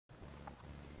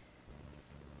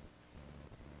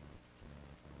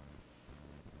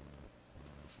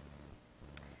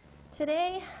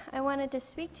Today, I wanted to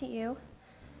speak to you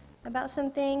about some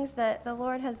things that the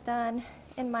Lord has done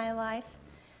in my life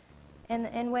and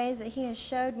in ways that He has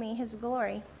showed me His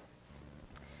glory.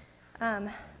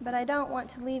 But I don't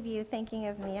want to leave you thinking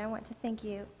of me. I want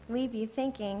to leave you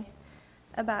thinking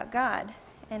about God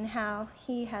and how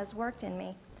He has worked in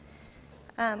me.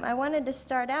 I wanted to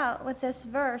start out with this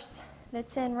verse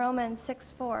that's in Romans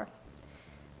 6:4.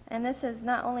 And this has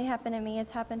not only happened to me,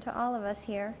 it's happened to all of us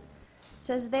here. It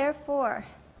says, "Therefore,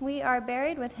 we are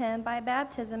buried with Him by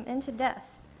baptism into death,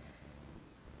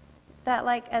 that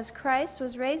like as Christ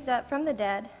was raised up from the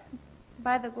dead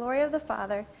by the glory of the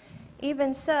Father,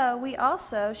 even so we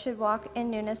also should walk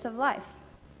in newness of life."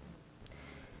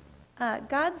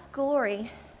 God's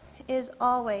glory is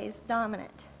always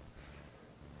dominant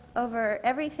over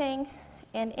everything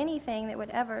and anything that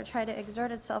would ever try to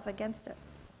exert itself against it.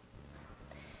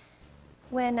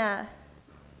 When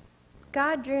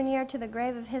God drew near to the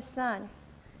grave of His Son,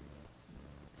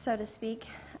 so to speak,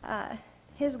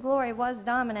 His glory was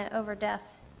dominant over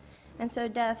death, and so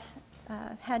death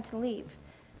had to leave.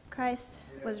 Christ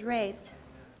was raised.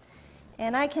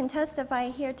 And I can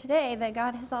testify here today that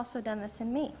God has also done this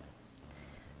in me.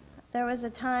 There was a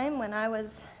time when I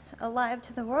was alive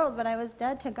to the world, but I was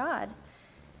dead to God.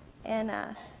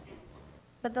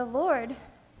 But the Lord,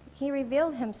 He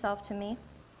revealed Himself to me,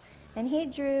 and He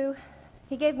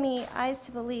gave me eyes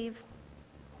to believe,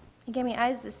 He gave me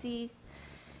eyes to see,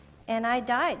 and I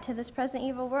died to this present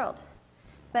evil world.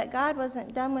 But God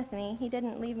wasn't done with me. He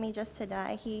didn't leave me just to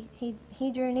die.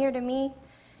 He drew near to me,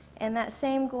 and that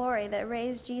same glory that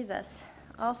raised Jesus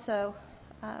also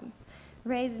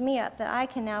raised me up, that I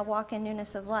can now walk in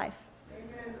newness of life.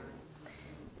 Amen.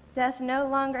 Death no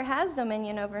longer has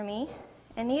dominion over me,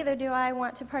 and neither do I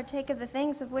want to partake of the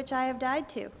things of which I have died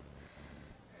to.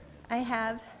 I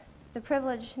have the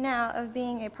privilege now of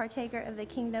being a partaker of the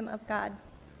kingdom of God.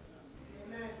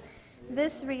 Amen.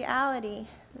 This reality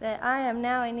that I am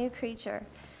now a new creature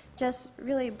just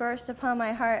really burst upon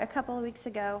my heart a couple of weeks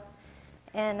ago,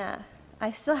 and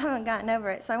I still haven't gotten over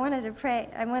it. So I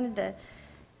wanted to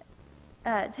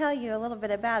tell you a little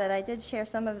bit about it. I did share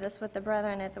some of this with the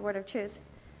brethren at the Word of Truth.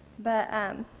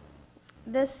 But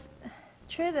this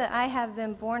true that I have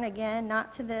been born again,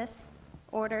 not to this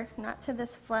order, not to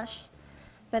this flesh,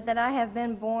 but that I have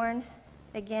been born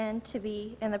again to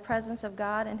be in the presence of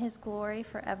God and His glory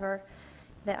forever,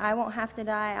 that I won't have to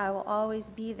die, I will always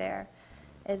be there.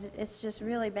 It's just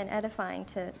really been edifying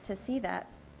to see that.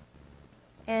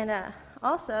 And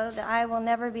also that I will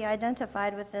never be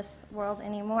identified with this world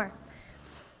anymore.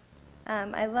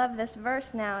 I love this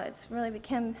verse now. It's really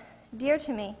become dear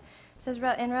to me. It says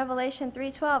in Revelation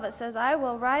 3:12, it says, "I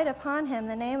will write upon him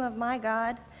the name of my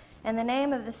God and the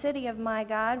name of the city of my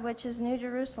God, which is New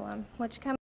Jerusalem, which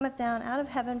cometh down out of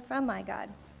heaven from my God."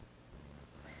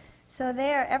 So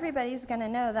there, everybody's going to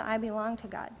know that I belong to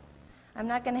God. I'm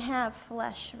not going to have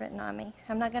flesh written on me.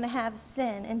 I'm not going to have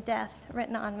sin and death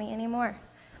written on me anymore.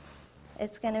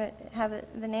 It's going to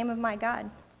have the name of my God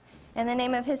and the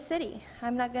name of His city.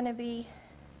 I'm not going to be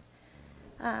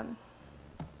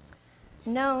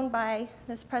known by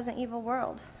this present evil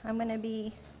world. I'm going to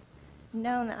be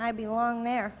known that I belong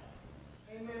there.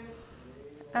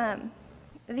 Amen.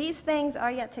 These things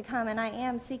are yet to come, and I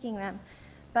am seeking them.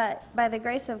 But by the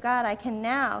grace of God, I can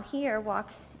now here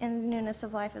walk in the newness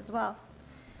of life as well.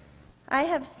 I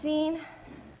have seen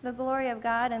the glory of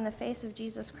God in the face of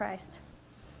Jesus Christ.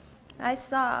 I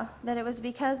saw that it was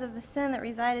because of the sin that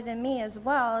resided in me, as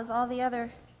well as all the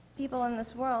other people in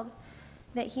this world,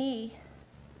 that He,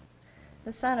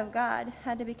 the Son of God,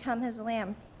 had to become His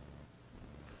lamb,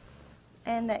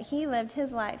 and that He lived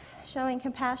His life showing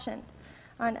compassion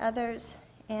on others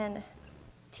and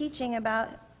teaching about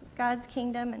God's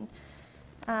kingdom,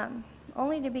 and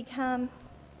only to become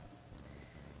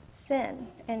sin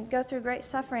and go through great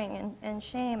suffering and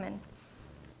shame,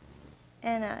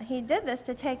 and He did this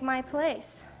to take my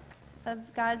place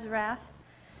of God's wrath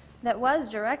that was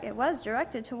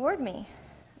directed toward me.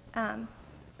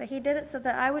 But He did it so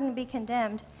that I wouldn't be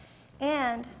condemned,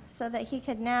 and so that He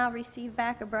could now receive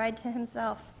back a bride to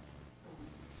Himself.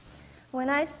 When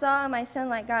I saw my sin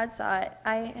like God saw it,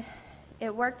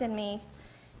 it worked in me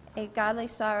a godly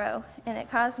sorrow, and it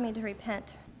caused me to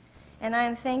repent. And I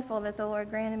am thankful that the Lord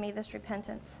granted me this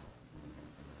repentance.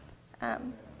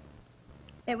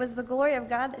 It was the glory of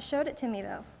God that showed it to me,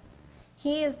 though.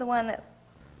 He is the one that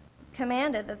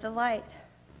commanded that the light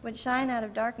would shine out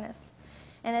of darkness.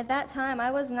 And at that time,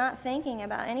 I was not thinking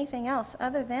about anything else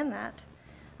other than that.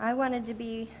 I wanted to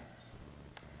be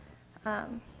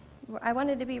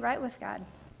right with God.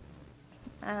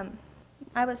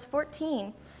 I was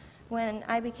 14 when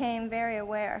I became very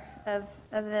aware of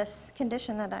this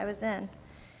condition that I was in.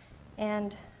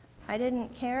 And I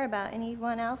didn't care about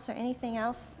anyone else or anything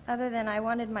else other than I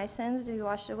wanted my sins to be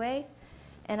washed away,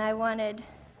 and I wanted,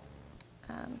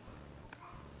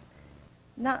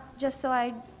 not just so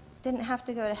I didn't have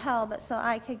to go to hell, but so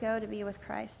I could go to be with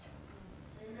Christ.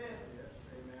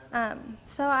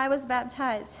 So I was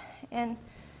baptized, and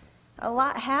a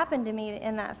lot happened to me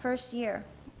in that first year.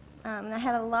 I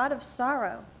had a lot of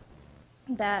sorrow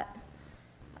that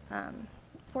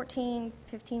 14,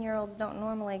 15-year-olds don't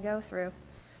normally go through.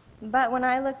 But when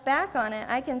I look back on it,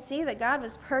 I can see that God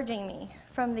was purging me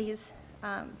from these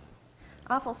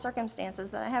awful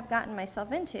circumstances that I have gotten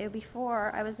myself into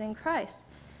before I was in Christ.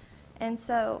 And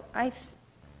so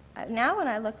now when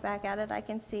I look back at it, I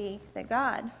can see that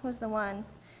God was the one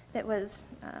that was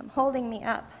holding me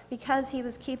up because he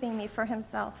was keeping me for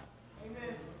himself.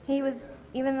 Amen. He was,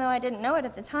 even though I didn't know it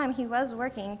at the time, he was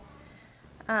working.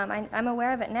 I'm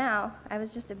aware of it now. I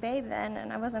was just a babe then,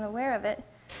 and I wasn't aware of it,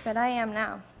 but I am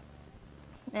now.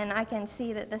 And I can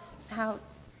see that how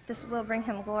this will bring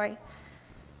him glory.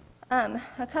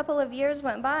 A couple of years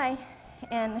went by,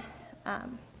 and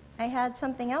I had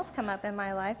something else come up in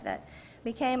my life that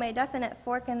became a definite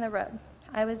fork in the road.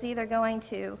 I was either going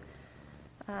to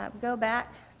go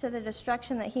back to the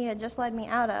destruction that he had just led me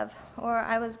out of, or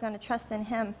I was going to trust in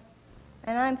him.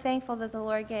 And I'm thankful that the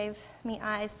Lord gave me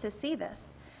eyes to see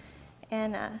this.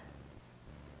 And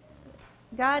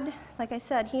God, like I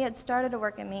said, he had started a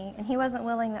work in me, and he wasn't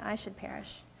willing that I should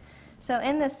perish. So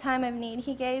in this time of need,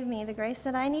 he gave me the grace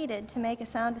that I needed to make a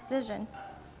sound decision.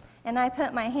 And I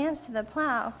put my hands to the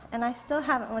plow, and I still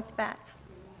haven't looked back.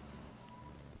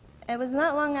 It was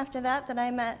not long after that that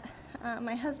I met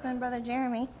my husband, Brother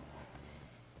Jeremy,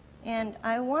 and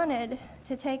I wanted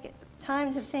to take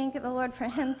time to thank the Lord for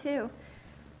him too.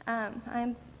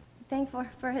 I'm thankful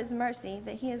for his mercy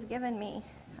that he has given me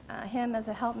him as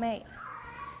a helpmate,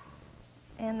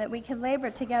 and that we could labor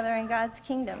together in God's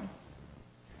kingdom.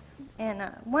 And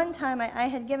one time I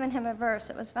had given him a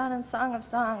verse. It was found in Song of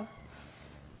Songs.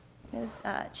 It was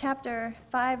chapter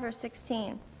 5, verse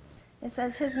 16. It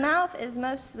says, "His mouth is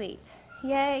most sweet.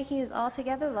 Yea, he is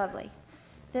altogether lovely.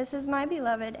 This is my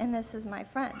beloved, and this is my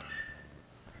friend."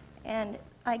 And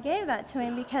I gave that to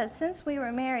him because since we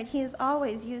were married, he has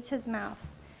always used his mouth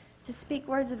to speak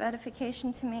words of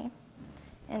edification to me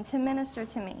and to minister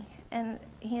to me. And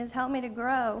he has helped me to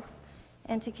grow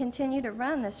and to continue to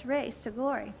run this race to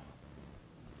glory.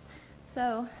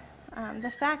 So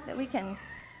the fact that we can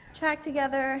track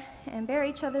together and bear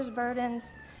each other's burdens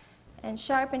and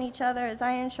sharpen each other as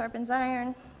iron sharpens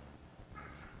iron,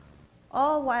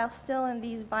 all while still in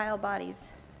these vile bodies,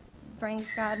 brings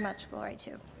God much glory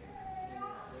too.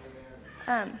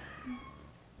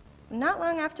 Not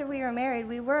long after we were married,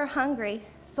 we were hungry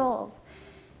souls,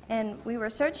 and we were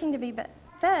searching to be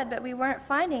fed, but we weren't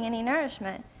finding any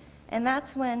nourishment. And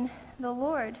that's when the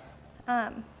Lord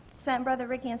sent Brother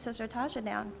Ricky and Sister Tasha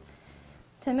down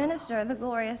to minister the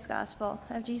glorious gospel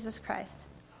of Jesus Christ.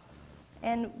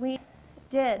 And we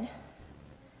did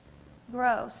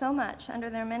grow so much under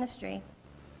their ministry,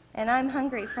 and I'm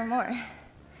hungry for more.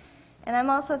 And I'm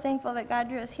also thankful that God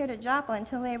drew us here to Joplin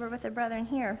to labor with the brethren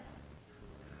here.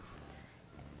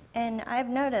 And I've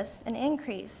noticed an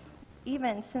increase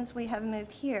even since we have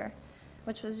moved here,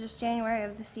 which was just January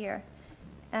of this year.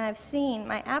 And I've seen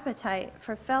my appetite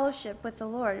for fellowship with the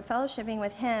Lord, fellowshipping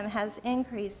with him, has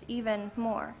increased even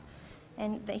more.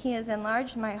 And that he has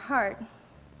enlarged my heart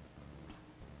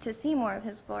to see more of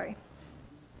his glory.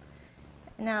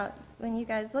 Now, when you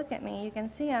guys look at me, you can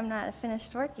see I'm not a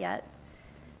finished work yet,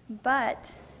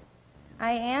 but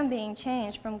I am being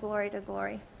changed from glory to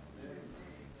glory.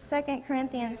 2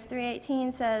 Corinthians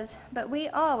 3:18 says, "But we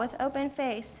all with open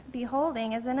face,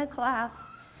 beholding as in a glass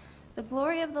the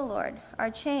glory of the Lord, are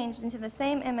changed into the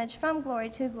same image from glory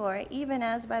to glory, even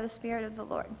as by the Spirit of the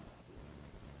Lord."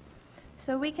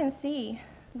 So we can see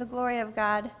the glory of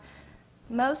God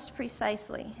most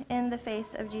precisely in the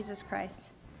face of Jesus Christ.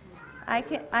 I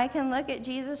can look at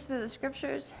Jesus through the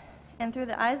scriptures and through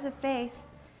the eyes of faith,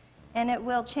 and it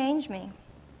will change me.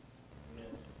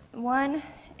 One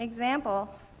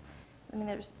example,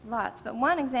 there's lots, but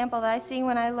one example that I see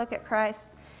when I look at Christ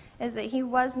is that he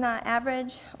was not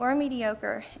average or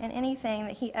mediocre in anything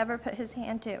that he ever put his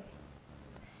hand to.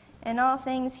 In all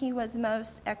things, he was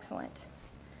most excellent.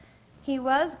 He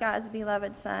was God's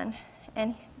beloved Son,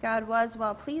 and God was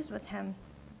well pleased with him.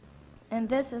 And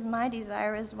this is my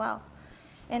desire as well.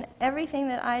 In everything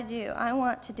that I do, I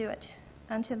want to do it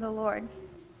unto the Lord.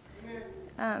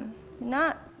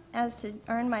 Not as to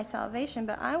earn my salvation,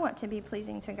 but I want to be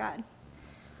pleasing to God.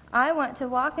 I want to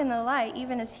walk in the light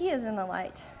even as he is in the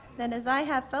light, that as I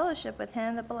have fellowship with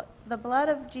him, the blood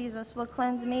of Jesus will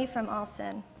cleanse me from all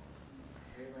sin.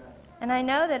 Amen. And I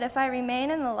know that if I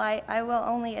remain in the light, I will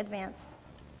only advance.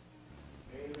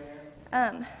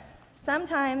 Amen.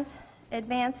 Sometimes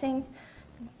advancing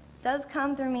does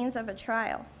come through means of a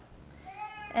trial.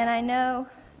 And I know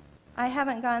I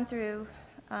haven't gone through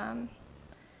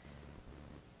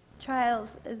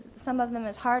trials, some of them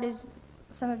as hard as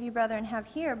some of you brethren have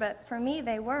here, but for me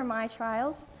they were my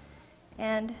trials,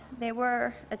 and they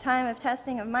were a time of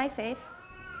testing of my faith.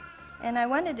 And I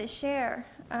wanted to share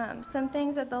some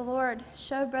things that the Lord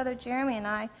showed Brother Jeremy and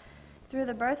I through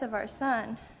the birth of our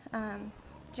son,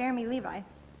 Jeremy Levi.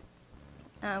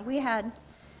 We had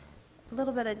a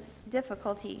little bit of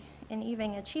difficulty in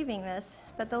even achieving this,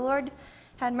 but the Lord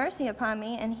had mercy upon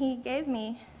me, and he gave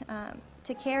me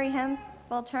to carry him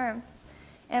full term.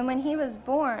 And when he was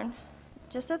born,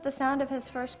 just at the sound of his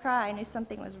first cry, I knew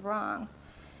something was wrong.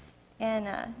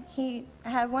 And he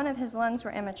had one of his lungs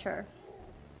were immature,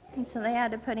 and so they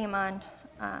had to put him on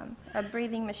a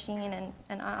breathing machine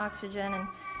and on oxygen,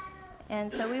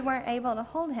 and so we weren't able to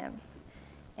hold him.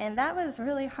 And that was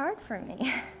really hard for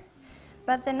me.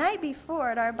 But the night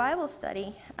before at our Bible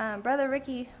study, Brother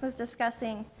Ricky was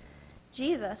discussing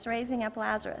Jesus raising up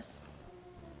Lazarus.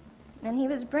 And he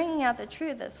was bringing out the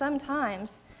truth that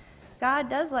sometimes God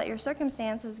does let your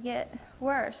circumstances get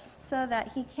worse so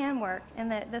that he can work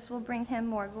and that this will bring him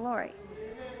more glory.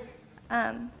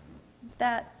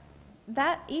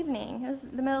 That evening, it was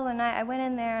the middle of the night, I went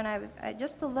in there and I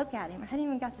just to look at him. I hadn't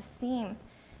even got to see him.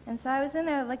 And so I was in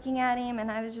there looking at him,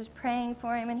 and I was just praying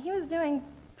for him, and he was doing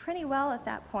pretty well at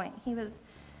that point.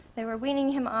 They were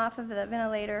weaning him off of the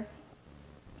ventilator,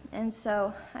 and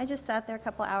so I just sat there a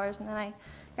couple hours, and then I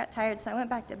got tired, so I went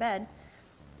back to bed.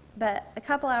 But a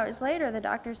couple hours later, the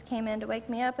doctors came in to wake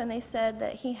me up, and they said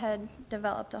that he had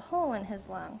developed a hole in his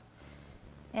lung.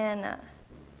 And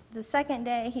the second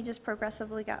day, he just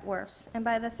progressively got worse. And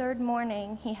by the third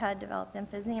morning, he had developed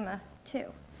emphysema,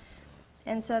 too.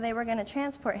 And so they were going to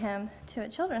transport him to a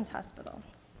children's hospital.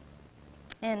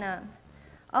 And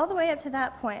all the way up to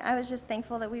that point, I was just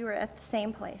thankful that we were at the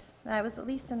same place, that I was at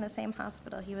least in the same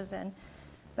hospital he was in.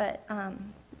 But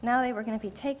now they were going to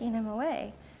be taking him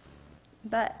away.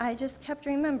 But I just kept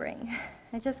remembering.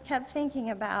 I just kept thinking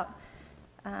about,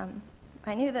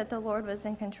 I knew that the Lord was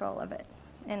in control of it.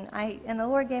 And the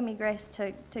Lord gave me grace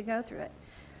to go through it.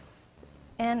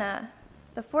 And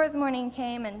the fourth morning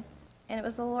came, and it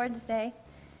was the Lord's Day.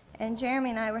 And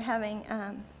Jeremy and I were having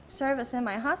service in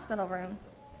my hospital room.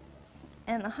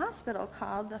 And the hospital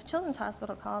called, the children's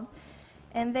hospital called,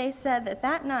 and they said that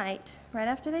that night, right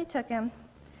after they took him,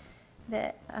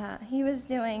 that he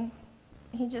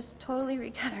just totally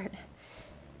recovered.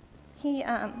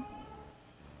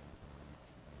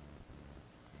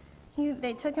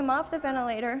 They took him off the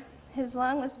ventilator, his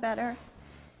lung was better,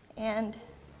 and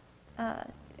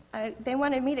they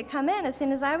wanted me to come in as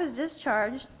soon as I was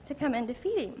discharged to come in to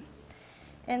feed him.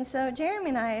 And so Jeremy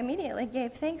and I immediately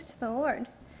gave thanks to the Lord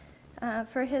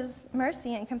for his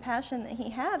mercy and compassion that he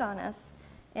had on us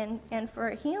and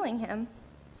for healing him.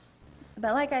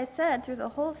 But like I said, through the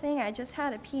whole thing, I just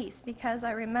had a peace because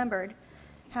I remembered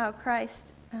how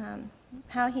Christ,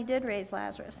 how he did raise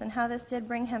Lazarus and how this did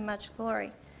bring him much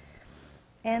glory.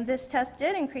 And this test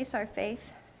did increase our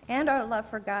faith and our love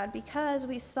for God because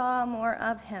we saw more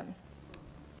of him.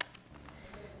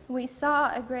 We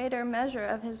saw a greater measure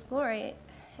of his glory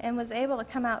and was able to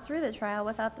come out through the trial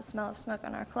without the smell of smoke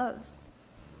on our clothes.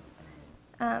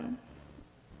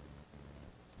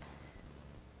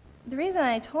 The reason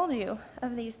I told you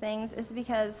of these things is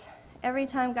because every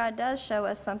time God does show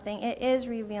us something, it is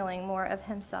revealing more of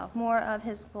himself, more of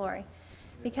his glory.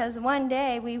 Because one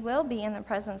day we will be in the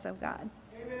presence of God,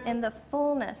 in the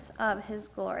fullness of his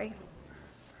glory.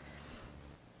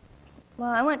 Well,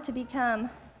 I want to become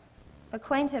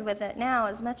acquainted with it now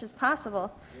as much as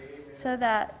possible so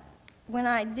that when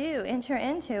I do enter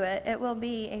into it, it will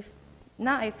be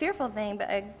not a fearful thing, but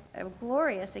a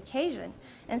glorious occasion.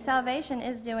 And salvation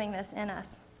is doing this in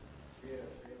us.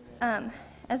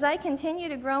 As I continue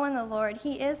to grow in the Lord,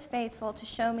 he is faithful to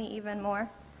show me even more.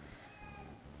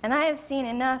 And I have seen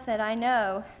enough that I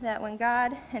know that when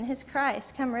God and his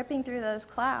Christ come ripping through those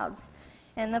clouds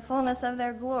in the fullness of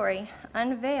their glory,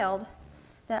 unveiled,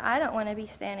 that I don't want to be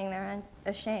standing there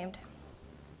ashamed.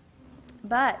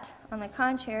 But, on the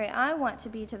contrary, I want to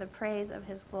be to the praise of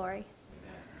his glory.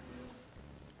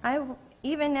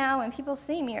 Even now, when people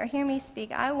see me or hear me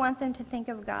speak, I want them to think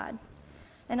of God.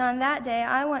 And on that day,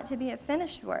 I want to be a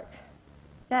finished work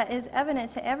that is evident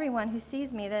to everyone who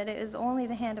sees me that it is only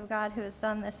the hand of God who has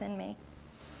done this in me.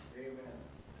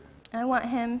 I want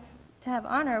him to have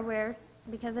honor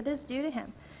because it is due to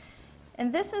him.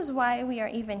 And this is why we are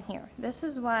even here. This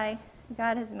is why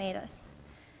God has made us.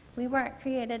 We weren't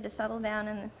created to settle down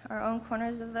in our own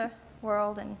corners of the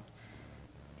world and,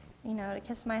 to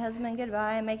kiss my husband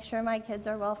goodbye and make sure my kids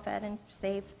are well fed and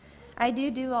safe. I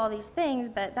do all these things,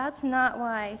 but that's not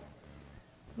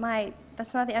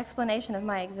the explanation of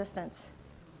my existence.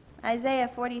 Isaiah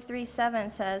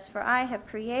 43:7 says, "For I have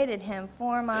created him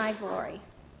for my glory."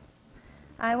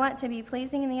 I want to be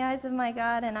pleasing in the eyes of my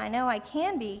God, and I know I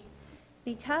can be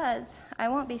because I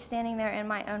won't be standing there in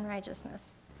my own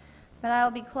righteousness. But I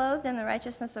will be clothed in the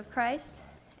righteousness of Christ,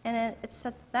 and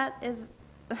that is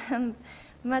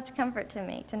much comfort to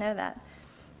me to know that.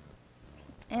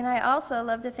 And I also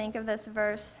love to think of this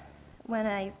verse when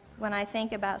I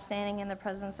think about standing in the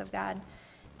presence of God.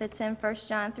 That's in 1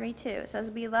 John 3:2. It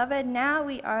says, "Beloved, now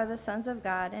we are the sons of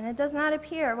God, and it does not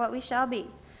appear what we shall be.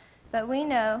 But we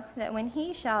know that when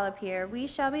he shall appear, we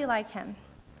shall be like him,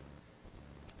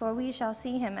 for we shall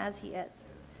see him as he is."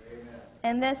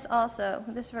 And this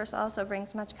verse also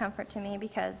brings much comfort to me,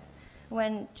 because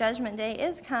when Judgment Day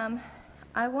is come,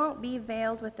 I won't be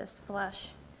veiled with this flesh.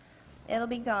 It'll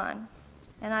be gone,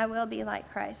 and I will be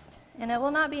like Christ. And it will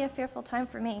not be a fearful time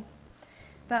for me,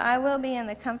 but I will be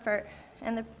in comfort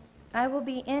in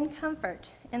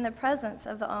the presence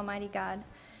of the Almighty God,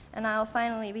 and I will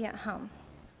finally be at home.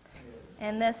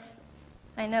 And this,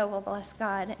 I know, will bless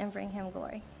God and bring him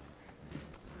glory.